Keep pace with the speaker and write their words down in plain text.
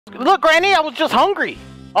Look, Granny, I was just hungry.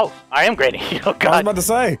 Oh, I am Granny. Oh, God. I was about to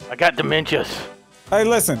say. I got dementias. Hey,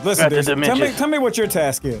 listen, tell me what your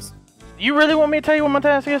task is. You really want me to tell you what my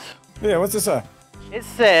task is? Yeah, what's it say? It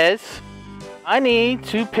says I need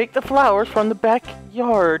to pick the flowers from the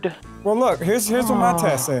backyard. Well, look, here's what my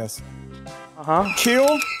task says. Kill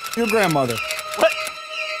your grandmother. What?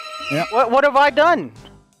 Yeah. What have I done?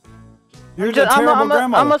 You're a terrible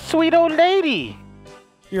grandmother. I'm a sweet old lady.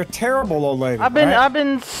 You're a terrible old lady.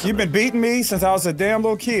 You've been beating me since I was a damn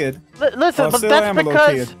little kid. Listen, but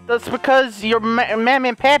that's because your mammy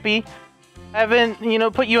and pappy haven't,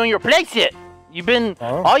 put you in your place yet.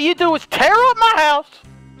 All you do is tear up my house.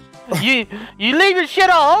 you leave your shit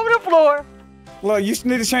all over the floor. Well, you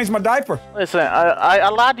need to change my diaper. Listen, I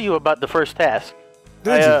lied to you about the first task.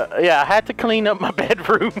 Did you? Yeah, I had to clean up my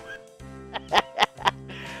bedroom.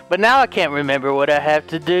 But now I can't remember what I have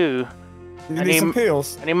to do. You need some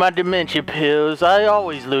pills. I need my dementia pills. I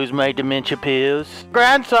always lose my dementia pills.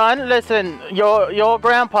 Grandson, listen, your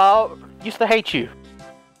grandpa used to hate you.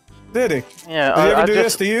 Did he? Yeah. Did he ever do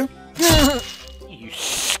this to you? You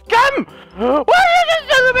scum! What are you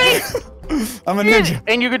doing to me? I'm a ninja.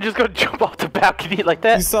 And you could just go jump off the balcony like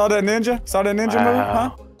that? You saw that ninja? Saw that ninja move?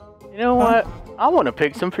 Huh? You know what? I want to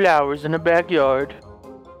pick some flowers in the backyard.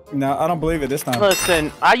 No, I don't believe it this time.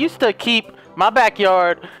 Listen, I used to keep my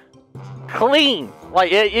backyard clean.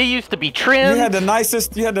 Like it used to be trimmed. You had the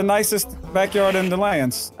nicest backyard in the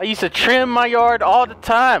lands. I used to trim my yard all the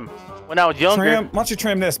time when I was younger. Why don't you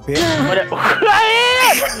trim this, bitch?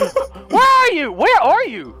 Where are you? Where are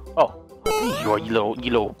you? Oh, there you are, you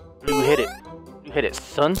little blue-headed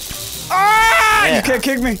son. Ah! Yeah. You can't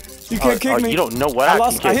kick me. You can't kick me. You don't know what I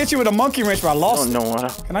lost. I hit you with a monkey wrench, but I lost. I don't know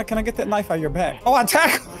what. Can I get that knife out of your back? Oh, I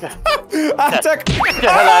attack! I attack! Get the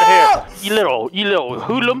hell out of here! You little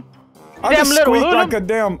hoodlum! I just squeak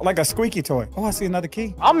like a squeaky toy. Oh, I see another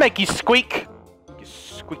key. I'll make you squeak. You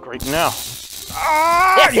squeak right now.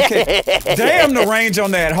 Ah! You can't. Damn the range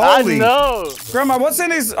on that. Holy! I know. Grandma, what's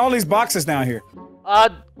in all these boxes down here?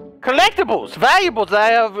 Collectibles, valuables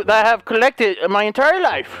that I have collected my entire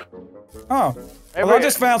life. Oh. Well, I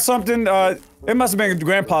just found something. It must have been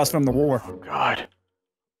Grandpa's from the war. Oh, God.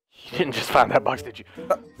 You didn't just find that box, did you?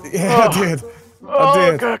 Yeah, I did.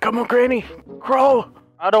 I did. God, come on, Granny. Crawl.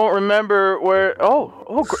 I don't remember where. Scum!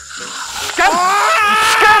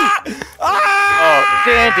 Ah! Scum! Ah!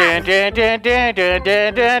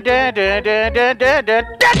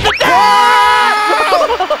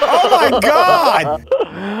 Oh my God!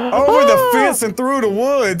 Over the fence and through the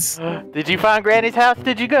woods. Did you find Granny's house?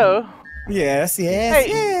 Did you go? Yes.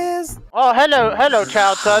 Yes. Oh, hello,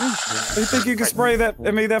 child son. You think you can spray that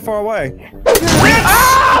at me that far away?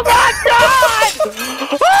 Oh my God!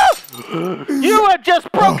 You have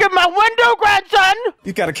just broken my window, grandson.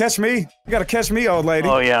 You gotta catch me. You gotta catch me, old lady.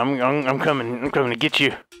 Oh yeah, I'm coming. I'm coming to get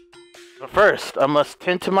you. But first, I must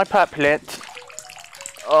tend to my pot plants.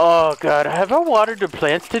 Oh God, have I watered the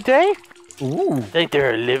plants today? Ooh. I think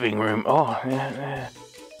they're in the living room. Oh yeah.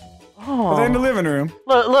 Oh. Are they in the living room?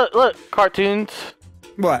 Look, cartoons.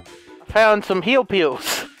 What? I found some heel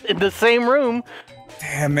peels in the same room.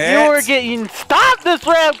 Damn it. You were getting... Stop this,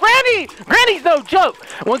 Rev! Granny's no joke.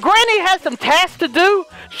 When Granny has some tasks to do,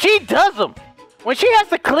 she does them. When she has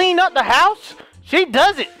to clean up the house, she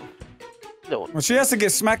does it. When she has to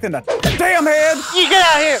get smacked in the damn head. You get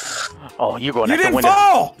out here. Oh, you're going out the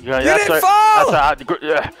window. You didn't fall!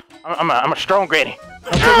 I'm a strong Granny.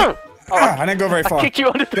 I didn't go very far. I kicked you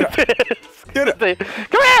under the desk. Get it.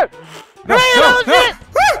 Come here! Come here, little shit!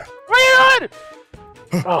 What are you doing?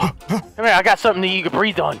 Oh, come here, I got something that you can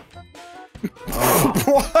breathe on.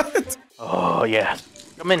 What? Oh, yeah.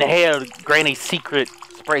 Come in the hair, Granny's secret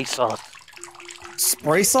spray sauce.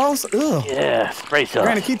 Spray sauce? Ugh. Yeah, spray sauce.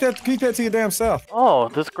 Granny, keep that to your damn self. Oh,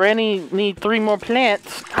 does Granny need 3 more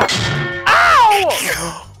plants? Ow!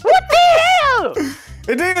 What the hell?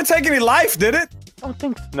 It didn't even take any life, did it? I don't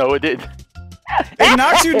think so. No, it didn't. It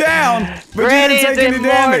knocked you down, but Granny you didn't take any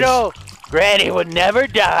damage. Granny would never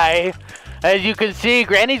die. As you can see,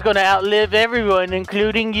 Granny's gonna outlive everyone,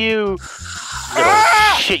 including you.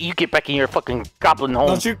 Shit, you get back in your fucking goblin hole.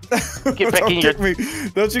 Don't you get back in your...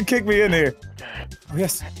 Don't you kick me in here. Oh,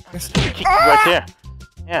 yes. Kick you right there.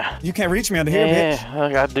 Yeah. You can't reach me under here,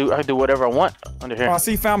 bitch. Yeah, I do whatever I want under here. Oh, I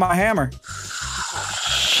see you found my hammer.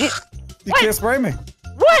 Shit. You can't spray me.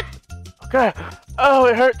 What? Okay. Oh,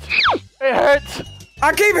 it hurts. It hurts.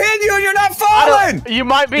 I keep hitting you and you're not falling! You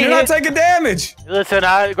might be. You're not taking damage. Listen,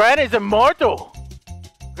 Granny's immortal.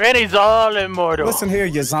 Granny's all immortal. Listen here,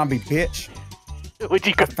 you zombie bitch. What'd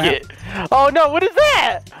you get? Oh no, what is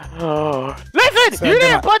that? Oh. Listen, you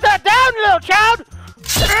didn't put that down, little child!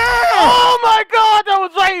 Oh my God, that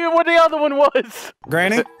was right where the other one was.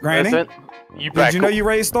 Granny, Listen, did you know you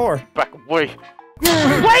raised Thor? Back away. Wait,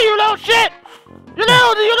 you little shit! You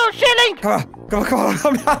little shitling! Come on,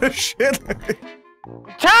 I'm not a shitling. I'm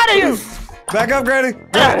tired of you! Back up, Granny.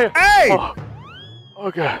 Hey!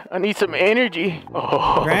 Oh God, I need some energy.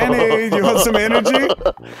 Oh. Granny, you want some energy?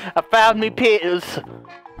 I found me pills.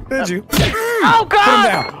 Did you? Oh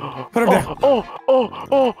God! Put him down. Oh,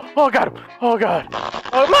 I got him. Oh God.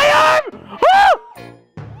 Oh, my arm!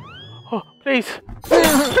 Oh, please.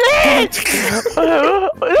 Please!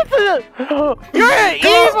 You're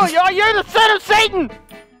evil! You're the son of Satan!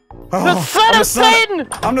 The son of Satan!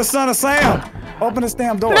 I'm the son of Sam. Open this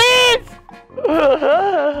damn door. Please!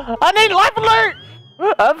 I need life alert!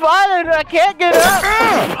 I'm falling. I can't get up.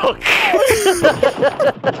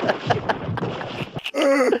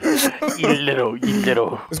 You little.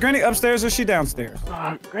 Is Granny upstairs or is she downstairs?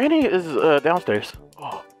 Granny is downstairs.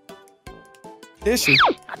 Oh. Is she?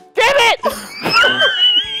 Damn it!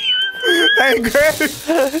 Hey, Granny!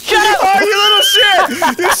 Shut up! Oh, you little shit!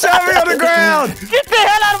 You shot me on the ground! Get the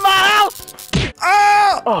hell out of my house!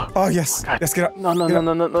 Oh yes. Let's get up. No.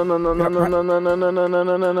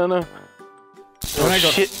 Oh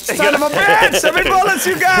shit! Son of a bitch! How many bullets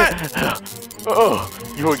you got? Oh,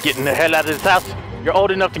 you are getting the hell out of this house. You're old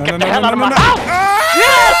enough to get the hell out of my house.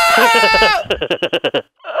 Yes!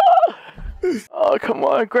 Oh, come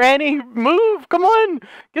on, Granny, move! Come on,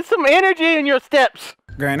 get some energy in your steps.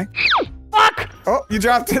 Granny. Fuck! Oh, you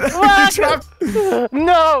dropped it. You dropped.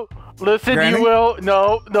 No, listen, Granny? You will.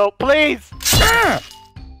 No, please.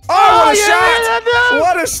 Oh, what a shot!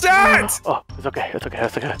 What a shot! Oh, it's okay.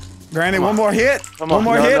 Granny, one more hit. One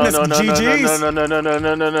more hit, and it's GG's. No.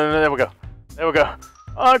 There we go.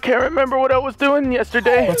 Oh, I can't remember what I was doing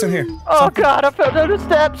yesterday. What's in here? Oh, God, I fell down the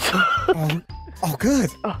steps. Oh, good.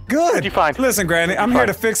 Good. What'd you find? Listen, Granny, I'm here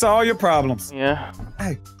to fix all your problems. Yeah.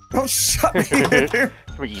 Hey, don't shut me in here.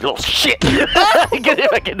 You little shit. Get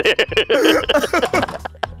it back in there.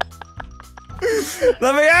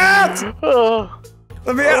 Let me out.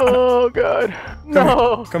 Let me out. Oh, God.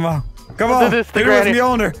 No. Come on. Hit it with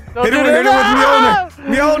Mjolnir. Hit it with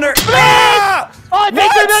Mjolnir. Ah! Oh, it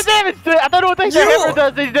takes no damage. I don't know what that hammer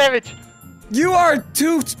does this damage. You are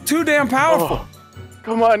too damn powerful. Oh.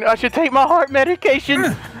 Come on, I should take my heart medication.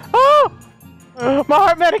 My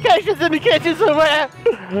heart medication's in the kitchen somewhere.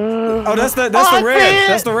 Oh, that's the red.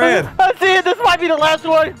 That's the red. I see it. This might be the last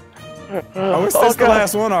one. Oh, it's the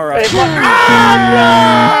last one, all right.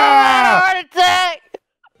 Heart attack.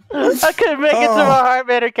 I couldn't make it to my heart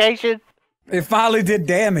medication. It finally did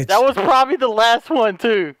damage. That was probably the last one,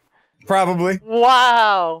 too. Probably.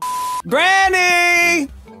 Wow. Granny!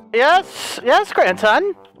 Yes,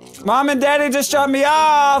 grandson. Mom and Daddy just shut me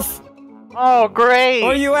off. Oh, great.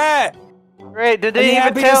 Where you at? Great. Did they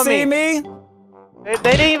even tell me? They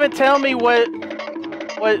didn't even tell me what?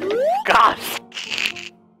 Gosh.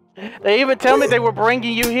 They even tell me they were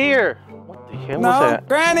bringing you here. What the hell was that?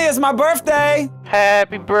 Granny, it's my birthday.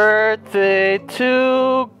 Happy birthday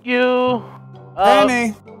to you.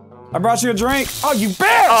 Granny, I brought you a drink. Oh, you bitch!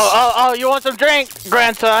 Oh, you want some drink,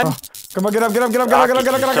 grandson? Come on, get up.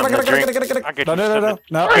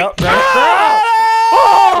 No.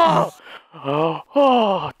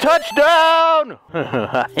 Oh, touchdown!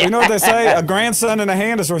 You know what they say? A grandson in a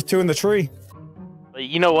hand is worth two in the tree.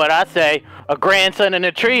 You know what I say? A grandson in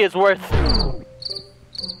a tree is worth some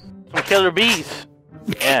killer bees.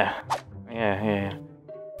 Yeah. Here.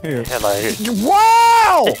 Hell out of here.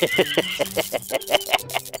 Wow!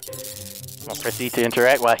 I'll proceed to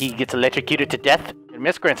interact while he gets electrocuted to death.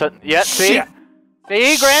 Miss grandson. Yeah, see?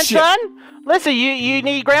 See, grandson? Shit. Listen, you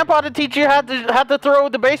need grandpa to teach you how to throw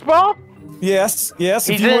the baseball? Yes. If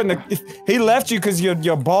he left you because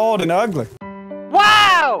you're bald and ugly.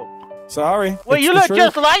 Wow! Sorry. Well, you look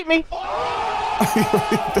just like me.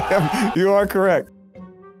 Damn, you are correct.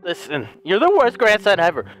 Listen, you're the worst grandson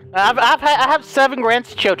ever. I have 7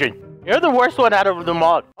 grandchildren. You're the worst one out of them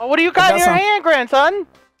all. Oh, what do you got in your hand, grandson?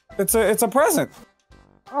 It's a present.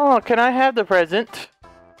 Oh, can I have the present?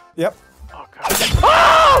 Yep. Oh God.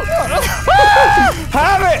 Oh!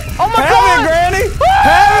 Have it! Oh my God! God! Have it, Granny!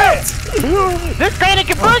 Have it! This Granny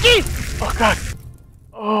can boogie! Oh God!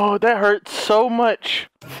 Oh, that hurts so much.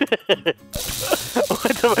 What are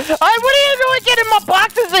you doing getting my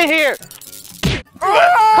boxes in here?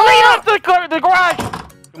 Clean up the garage!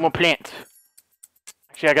 2 more plants.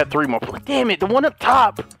 Actually, I got 3 more plants. Damn it, the one up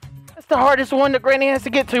top. That's the hardest one that Granny has to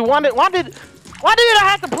get to. Why did I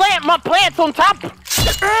have to plant my plants on top?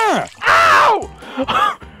 Ow!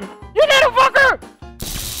 You little fucker!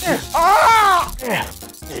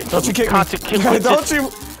 Don't you kick me.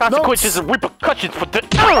 Consequences and repercussions for the.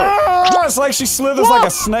 It's like she slithers like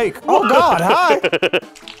a snake. Oh God, hi. God,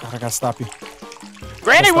 I gotta stop you.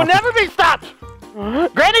 Granny will never be stopped.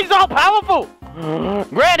 Granny's all powerful.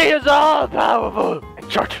 Granny is all powerful.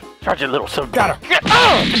 Charge a little son. Got her.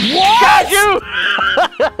 Got you.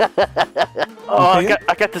 Oh,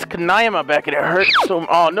 I got this canine in my back and it hurts so.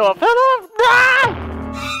 Oh no, I fell off.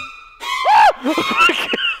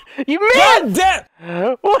 You missed.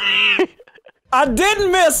 I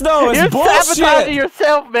didn't miss though. It's bullshit. You're sabotaging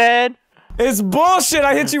yourself, man. It's bullshit.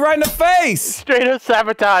 I hit you right in the face. Straight up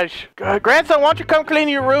sabotage. Grandson, why don't you come clean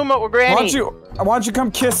your room up with Granny? Why don't you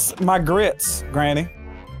come kiss my grits, Granny?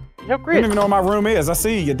 You have grits. You don't even know where my room is. I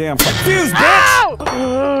see you, damn confused bitch.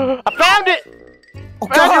 Ow! I found it. Oh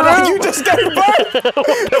God, you just gave birth.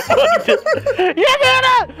 Yeah,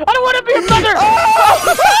 Hannah! I don't want to be a mother.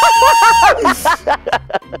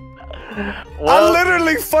 Well, I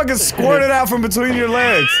literally fucking squirted out from between your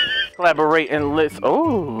legs. Collaborate and let's.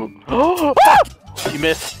 Oh! You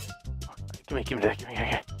missed. Give me that. Give me.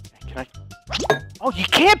 Can I? Oh, you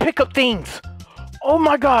can't pick up things. Oh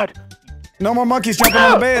my God! No more monkeys jumping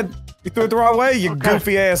on the bed. You threw it the wrong way, you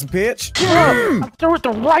goofy ass bitch. I threw it the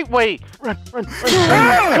right way. Run.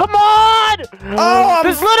 Come on! Oh,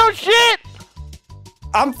 this little shit!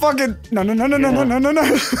 I'm fucking no.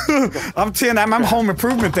 I'm 10. I'm home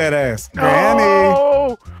improvement that ass.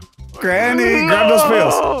 Granny. Granny, grab those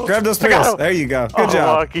pills. Grab those pills. There you go. Good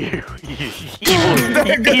job. Fuck you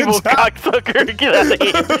evil cocksucker. Get out of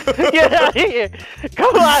here. Get out of here.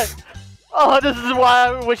 Come on. Oh, this is why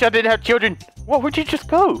I wish I didn't have children. Well, where'd you just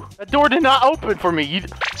go? That door did not open for me.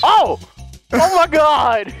 Oh my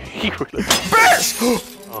God! Bitch!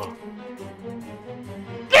 Oh.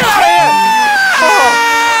 Get out of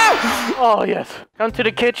here! Oh yes. Come to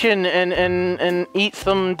the kitchen and eat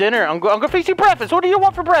some dinner. I'm gonna fix you breakfast. What do you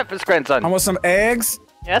want for breakfast, grandson? I want some eggs.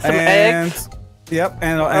 Yeah, some eggs. Yep,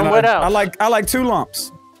 and what else? I like 2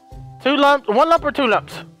 lumps. 2 lumps? 1 lump or 2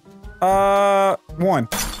 lumps? 1.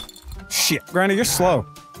 Shit, Granny, you're slow.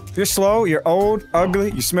 You're slow, you're old,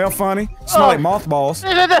 ugly, you smell funny, you smell like mothballs.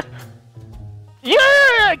 You're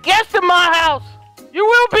a guest in my house! You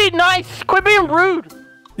will be nice! Quit being rude!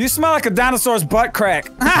 You smell like a dinosaur's butt crack.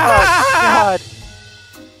 Oh, God.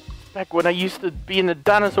 Back when I used to be in the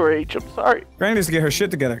dinosaur age, I'm sorry. Granny needs to get her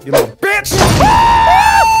shit together, you little bitch!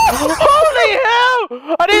 Holy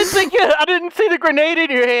hell! I didn't see the grenade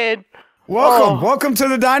in your head. Welcome to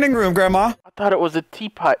the dining room, Grandma. I thought it was a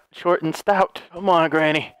teapot, short and stout. Come on,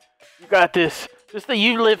 Granny. You got this. Just that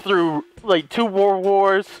you lived through, like, 2 world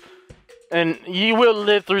wars, and you will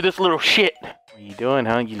live through this little shit. What are you doing,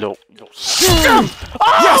 huh? You little scum!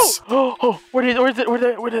 Oh! Yes! Oh, where'd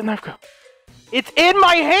the knife go? It's in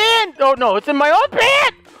my hand! Oh, no, it's in my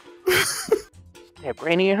armpit! Stab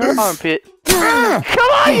Granny in her armpit. Come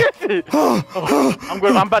on, you!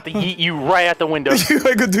 I'm about to yeet you right out the window. You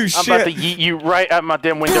ain't gonna do shit. I'm about to yeet you right out my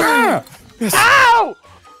damn window. Yes. Ow!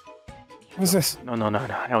 What's this? No,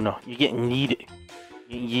 I don't know. You're getting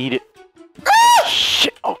yeeted.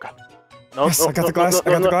 Shit! Oh God! No, yes, I got the glass.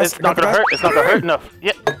 I got the glass. It's not gonna hurt. It's not gonna hurt enough.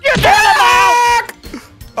 Yeah. Get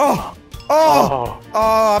out!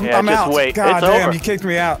 I'm out. Wait. God it's damn, over. you kicked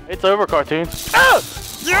me out. It's over, cartoons. Oh!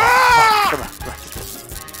 Yeah! Come on.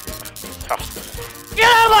 Get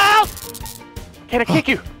out of my house! Can I kick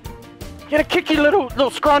you? Can I kick you, little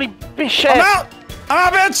scrawny bitch ass?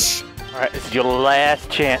 I'm out, bitch! Alright, this is your last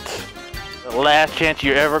chance. The last chance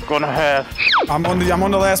you're ever gonna have. I'm on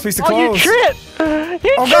the last piece of clothes. Oh, you tripped!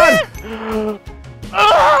 You tripped!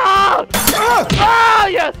 God!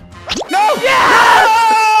 Yes! No! Yes!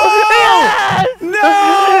 No!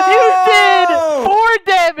 Yes! You did 4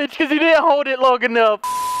 damage because you didn't hold it long enough.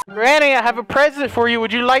 Granny, I have a present for you.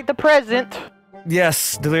 Would you like the present?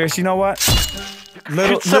 Yes, Delirious. You know what?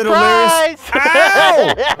 Little surprise!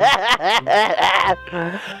 Ow!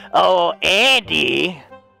 Oh, Andy.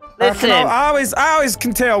 Listen. I always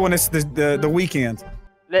can tell when it's the weekend.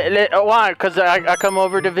 Why? Because I come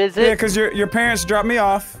over to visit? Yeah, because your parents drop me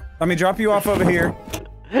off. Let me drop you off over here.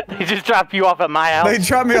 They just drop you off at my house? They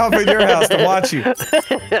drop me off at your house to watch you.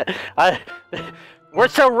 We're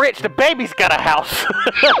so rich, the baby's got a house.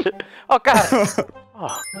 Oh, God.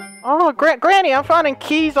 Oh, Granny, I'm finding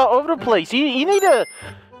keys all over the place. You need to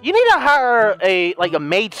hire a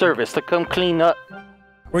maid service to come clean up.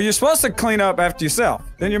 Well, you're supposed to clean up after yourself.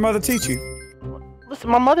 Then your mother teach you. Listen,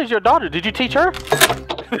 my mother's your daughter. Did you teach her?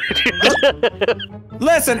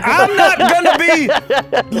 Listen, I'm not gonna be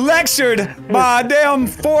lectured by a damn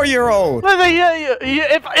 4-year-old. Listen,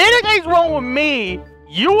 if anything's wrong with me,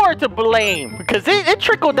 you are to blame because it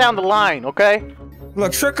trickled down the line, okay?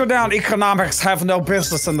 Look, trickle-down economics have no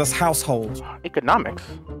business in this household. Economics?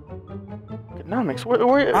 Economics? Where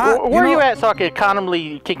are you at so I can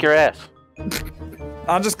economically kick your ass?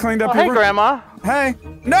 I just cleaned up your room. Hey, Grandma. Hey.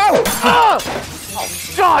 No! Oh,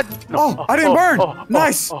 God! No. Oh, I didn't burn.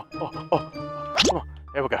 Nice. Come on.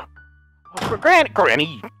 There we go.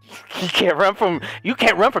 Granny, you can't run from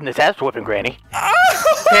this ass whooping, Granny.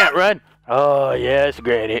 Can't run. Oh yes,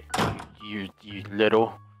 Granny. You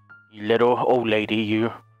little old lady,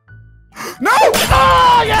 you. No!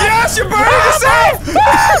 Oh yes! You burned yourself!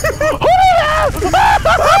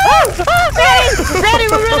 Granny,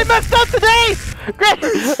 we really messed up today. Granny.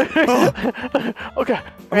 Okay.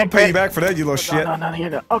 I'm gonna pay you back for that, you little shit. No, you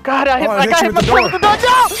know. Oh God, I hit my foot with the door. No!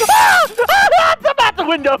 I'm out the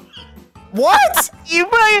window. What?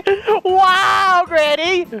 Wow,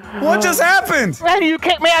 Granny! What just happened? Granny, you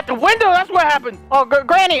kicked me out the window. That's what happened. Oh,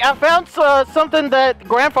 Granny, I found something that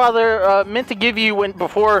Grandfather meant to give you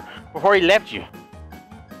before he left you.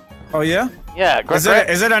 Oh yeah? Yeah.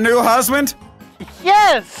 Is it a new husband?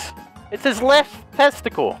 Yes. It's his left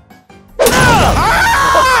testicle.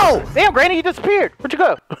 Oh! Damn, Granny, you disappeared. Where'd you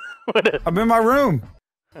go? I'm in my room.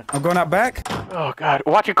 I'm going out back. Oh God,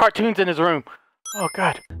 watching cartoons in his room. Oh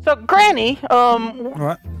God. So, Granny,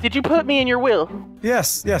 what? Did you put me in your will?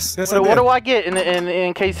 Yes, I did. What do I get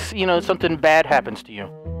in case, something bad happens to you?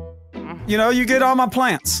 You know, you get all my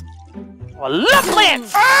plants. Oh, I love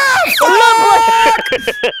plants!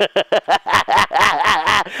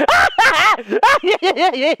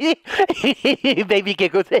 Baby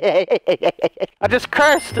giggles. I just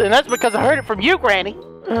cursed, and that's because I heard it from you, Granny.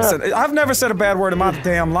 Listen, I've never said a bad word in my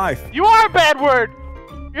damn life. You are a bad word.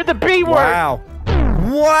 You're the B word. Wow.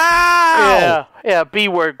 Wow! Yeah, B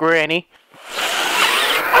word, Granny.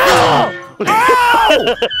 Oh!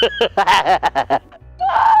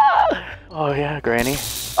 Oh yeah, Granny.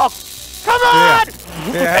 Oh, come on!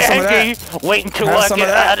 Yeah, have some of that. Wait until I get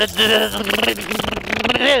out of this.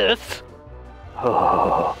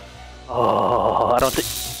 Oh, I don't think.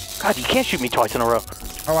 God, you can't shoot me twice in a row.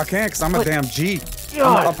 Oh, I can't, because I'm a damn G. God.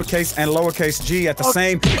 I'm an uppercase and lowercase G at the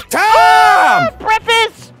same time!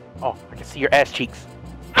 Breakfast! Oh, I can see your ass cheeks.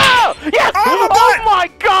 Oh, yes! Oh my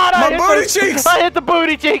God! My booty cheeks! I hit the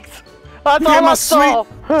booty cheeks! That's all I saw.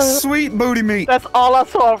 Sweet booty meat. That's all I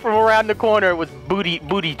saw from around the corner was booty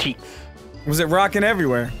cheeks. Was it rocking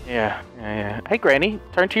everywhere? Yeah. Hey, Granny,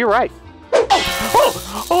 turn to your right.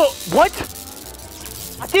 Oh, what?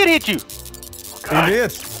 I did hit you. Oh, God. You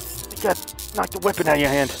did. You got knocked the weapon out of your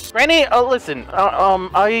hand. Granny, listen,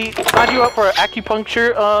 I signed you up for an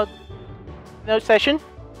acupuncture, session.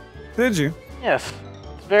 Did you? Yes.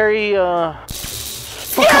 It's very, Yeah,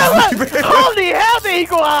 holy hell, the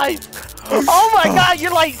eagle eyes! Oh my God, you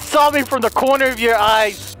like saw me from the corner of your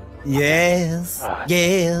eyes. Yes, I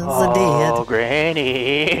did. Oh,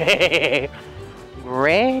 Granny.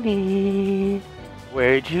 Granny.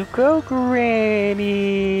 Where'd you go,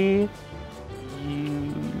 Granny?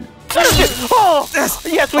 Oh! Yes,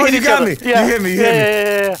 we hit each other. You hit me.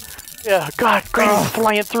 Yeah. God, Granny's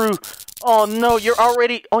flying through. Oh no, you're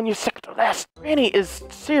already on your second to last. Granny is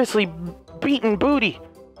seriously beating booty.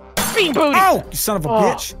 Beating booty! Oh, you son of a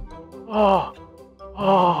bitch. Oh.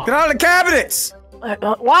 Get out of the cabinets!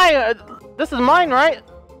 Why? This is mine, right?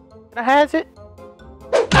 Can I has it?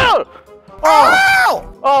 Oh!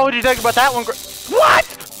 Oh, what do you think about that one? What?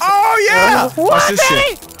 Oh, yeah! What? Watch this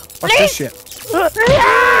shit. Watch this shit.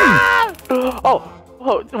 Oh,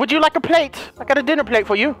 would you like a plate? I got a dinner plate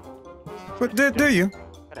for you. But do you?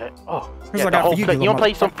 Oh, yeah, the whole plate. You want to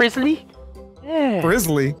play some Frizzly? Yeah.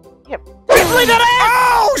 Frizzly? Yep. Frizzly that ass!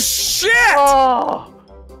 Oh, shit!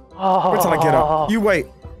 Wait till I get up. You wait.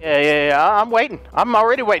 Yeah, I'm waiting. I'm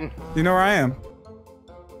already waiting. You know where I am?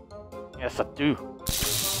 Yes, I do.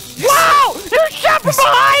 Wow! You shot from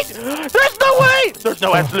behind! There's no way! There's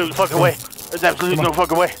no absolute fucking way. There's absolutely no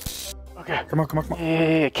fucking way. Okay. Come on.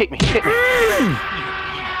 Yeah, kick me. God!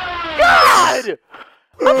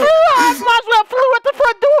 I might as well flew at the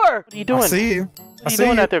front door! What are you doing? I see you. What are you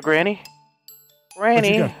doing out there, Granny?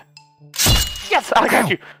 Granny? Yes, I got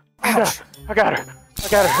you. Ouch. I got her.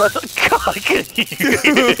 God, I get you.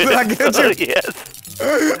 Did I get you? Yes.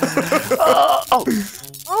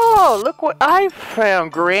 Oh, look what I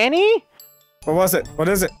found, Granny. What was it? What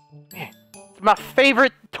is it? It's my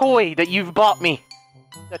favorite toy that you've bought me.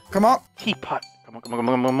 Come on. Teapot. Come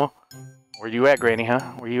on. Where you at, Granny, huh?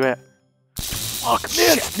 Where you at? Fuck,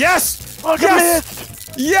 missed. Yes! Fuck,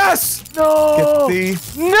 missed. Yes! No! Get the...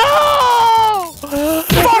 No!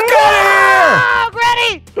 Fuck out of here!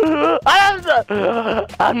 Granny!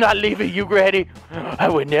 I'm not leaving you, Granny. I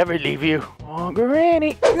would never leave you. Oh,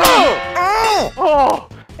 Granny. Oh!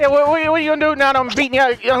 Yeah, what are you gonna do now that I'm beating you?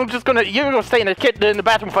 I'm just gonna, you're gonna stay in the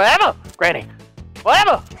bathroom forever, Granny.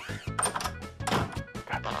 Forever.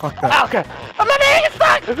 Fuck that. Okay. I'm not getting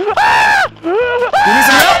stuck! You need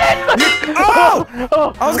some help?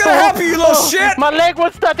 I was gonna help you little shit! My leg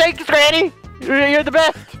was stuck. Thanks, Granny. You're the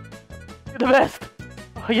best. You're the best.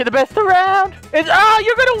 You're the best around. You're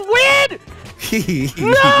gonna win!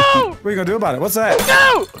 No! What are you gonna do about it? What's that?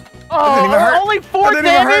 No! Oh, only 4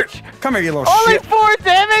 damage. Come here, you little only shit. Only 4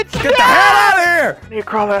 damage. Get the hell out of here! I need to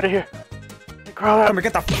crawl out of here. Crawl out. Come here,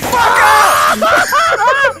 get the fuck out!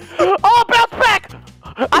 Oh, bounce back!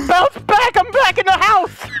 I bounced back. I'm back in the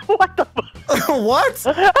house. What the? What?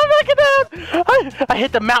 I'm back in the house. I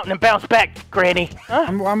hit the mountain and bounced back, Granny. Huh?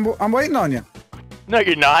 I'm waiting on you. No,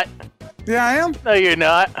 you're not. Yeah, I am. No, you're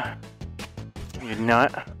not. You're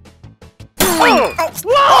not. Whoa!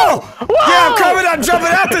 Whoa! Whoa! Yeah, I'm coming. I'm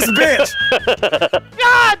jumping out this bitch.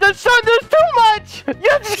 God, the sun, there's too much.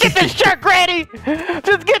 You just get this shirt, Granny.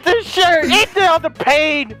 Just get this shirt. Eat all the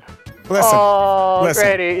pain. Listen,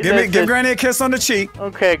 Granny, give Granny a kiss on the cheek.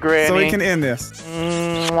 Okay, Granny. So we can end this.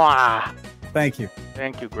 Mwah. Thank you.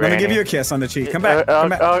 Thank you, Granny. Let me give you a kiss on the cheek. Come back. Come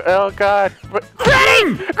back. Oh, God.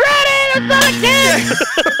 Granny! Granny, that's not a kiss!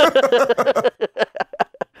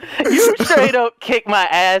 You straight up kicked my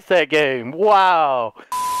ass that game. Wow.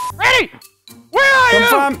 Granny! Where are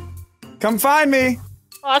you? Come find me.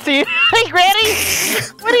 Oh, I see you. Hey, Granny!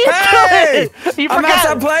 What are you doing? You forgot. I'm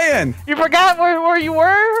outside playing. You forgot where you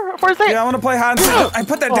were for a second? Yeah, I want to play hide and seek. I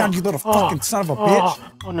put that down, you little fucking son of a bitch.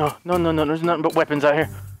 Oh, no. There's nothing but weapons out here.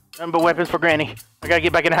 Nothing but weapons for Granny. I gotta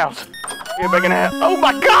get back in the house. Get back in the house. Oh,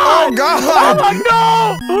 my God! Oh, God! Oh, my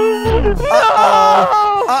God!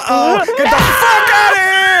 Uh-oh. Get the fuck out of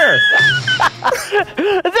here!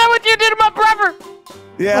 Is that what you did to my brother?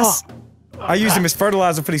 Yes. I use them as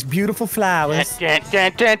fertilizer for these beautiful flowers. You're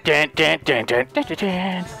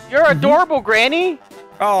adorable, Granny.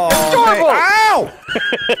 Oh, adorable. Ow!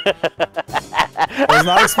 I was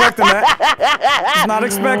not expecting that. I was not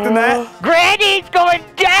expecting that. Granny's going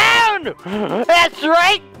down. That's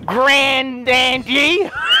right, Grandandy.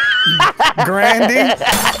 Grandy.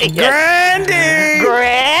 Grandy.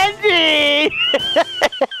 Grandy.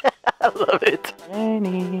 I love it.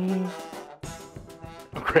 Granny.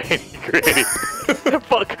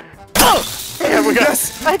 Fuck. Oh! Yeah, we got.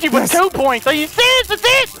 Yes. I had you with 2 points. Are you serious? That's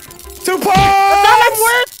it? 2 points! That's all I'm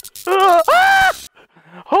worth?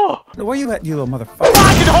 Oh. Where you at, you little motherfucker?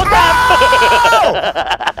 Hold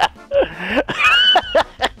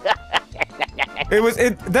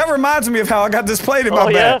on! That reminds me of how I got this plate in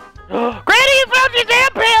my bag. Granny, you found your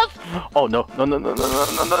damn pills! Oh, no. Oh, no.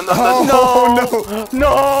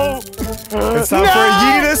 No! It's time for a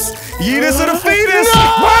yeetus. Yeetus and a fetus! No!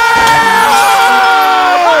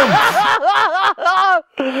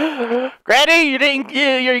 Granny,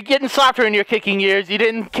 you're getting softer in your kicking years. You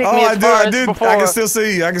didn't kick me as far as before. I can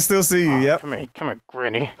still see you. Yep. Come here,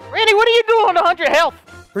 Granny. Granny, what are you doing to 100 health?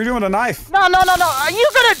 We're doing a knife. No. Are you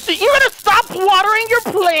gonna stop watering your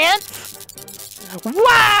plants?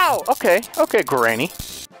 Wow! Okay, Granny.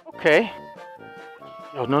 Okay.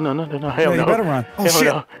 No. Hell no. You better run. Oh,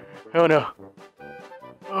 shit. Hell no.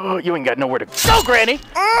 Oh, you ain't got nowhere to go, Granny.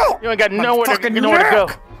 Oh! You ain't got nowhere to go.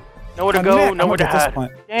 Nowhere to go, nowhere to hide.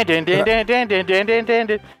 Dan.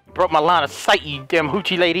 You broke my line of sight, you damn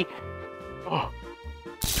hoochie lady. Oh.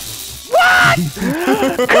 What?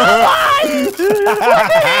 Come on! What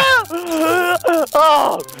the hell?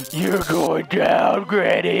 Oh, you're going down,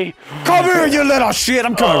 Granny. Come here, you little shit.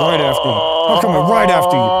 I'm coming right after you. I'm coming right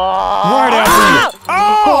after you.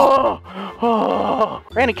 Oh!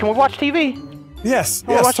 Granny, can we watch TV? Yes.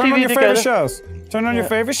 Turn on your favorite shows. Turn on your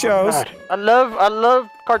favorite shows. I love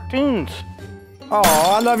cartoons. Oh,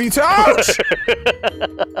 I love you too. Ouch!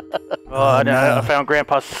 Oh, no. I found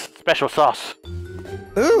Grandpa's special sauce.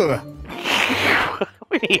 Ooh.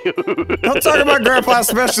 Don't talk about Grandpa's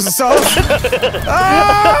special sauce.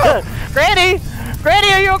 Oh! Granny,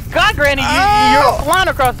 are you? God, Granny, you're flying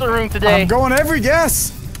across the room today. I'm going every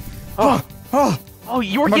guess. Oh,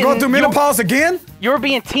 you were going through menopause again? You were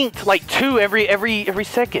being tinked like 2 every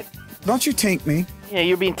second. Don't you tink me? Yeah,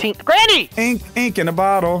 you're being tinked. Granny! Ink in a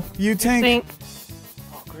bottle. You tink.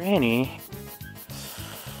 Oh, Granny.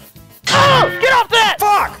 Oh, get off that!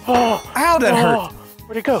 Fuck! Oh, ow, that hurt.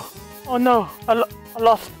 Where'd it go? Oh no, I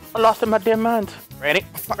lost in my damn mind. Granny,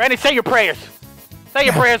 say your prayers. Say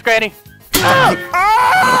your prayers, Granny.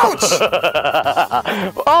 Ouch!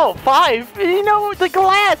 Oh, 5. You know, the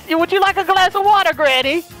glass. Would you like a glass of water,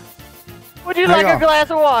 Granny? Would you like a glass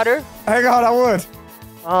of water? Hang on, I would.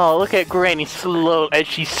 Oh, look at Granny as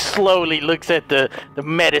she slowly looks at the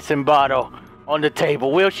medicine bottle on the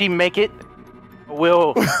table. Will she make it?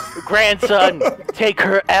 will grandson take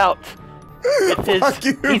her out.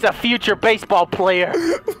 He's a future baseball player.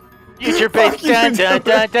 Future baseball.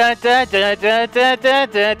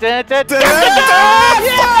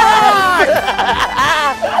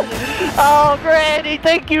 Oh, Granny,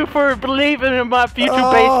 thank you for believing in my future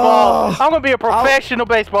baseball. I'm gonna be a professional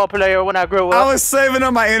baseball player when I grow up. I was saving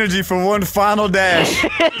up my energy for one final dash.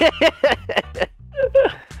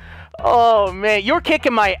 Oh man, you're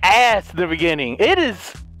kicking my ass in the beginning. It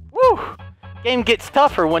is, woo. Game gets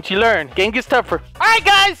tougher once you learn. Game gets tougher. All right,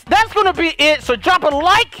 guys, that's gonna be it. So drop a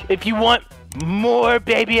like if you want more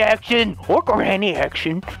baby action or granny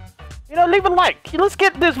action. You know, leave a like. Let's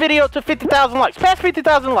get this video to 50,000 likes. Past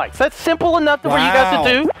 50,000 likes. That's simple enough for you guys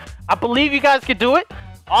to do. I believe you guys can do it.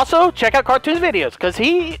 Also, check out TOONZ videos because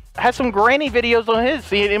he has some granny videos on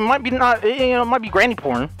his. It might be not, you know, it might be granny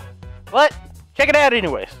porn, but check it out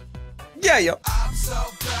anyways. Yeah, yo. I'm so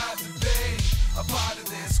proud to be a part of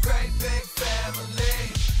this great big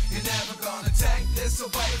family. You're never gonna take this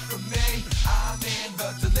away from me. I'm in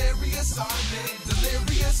the delirious army,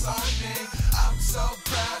 delirious army. I'm so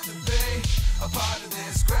proud to be a part of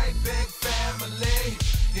this great big family.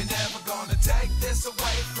 You're never gonna take this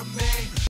away from me.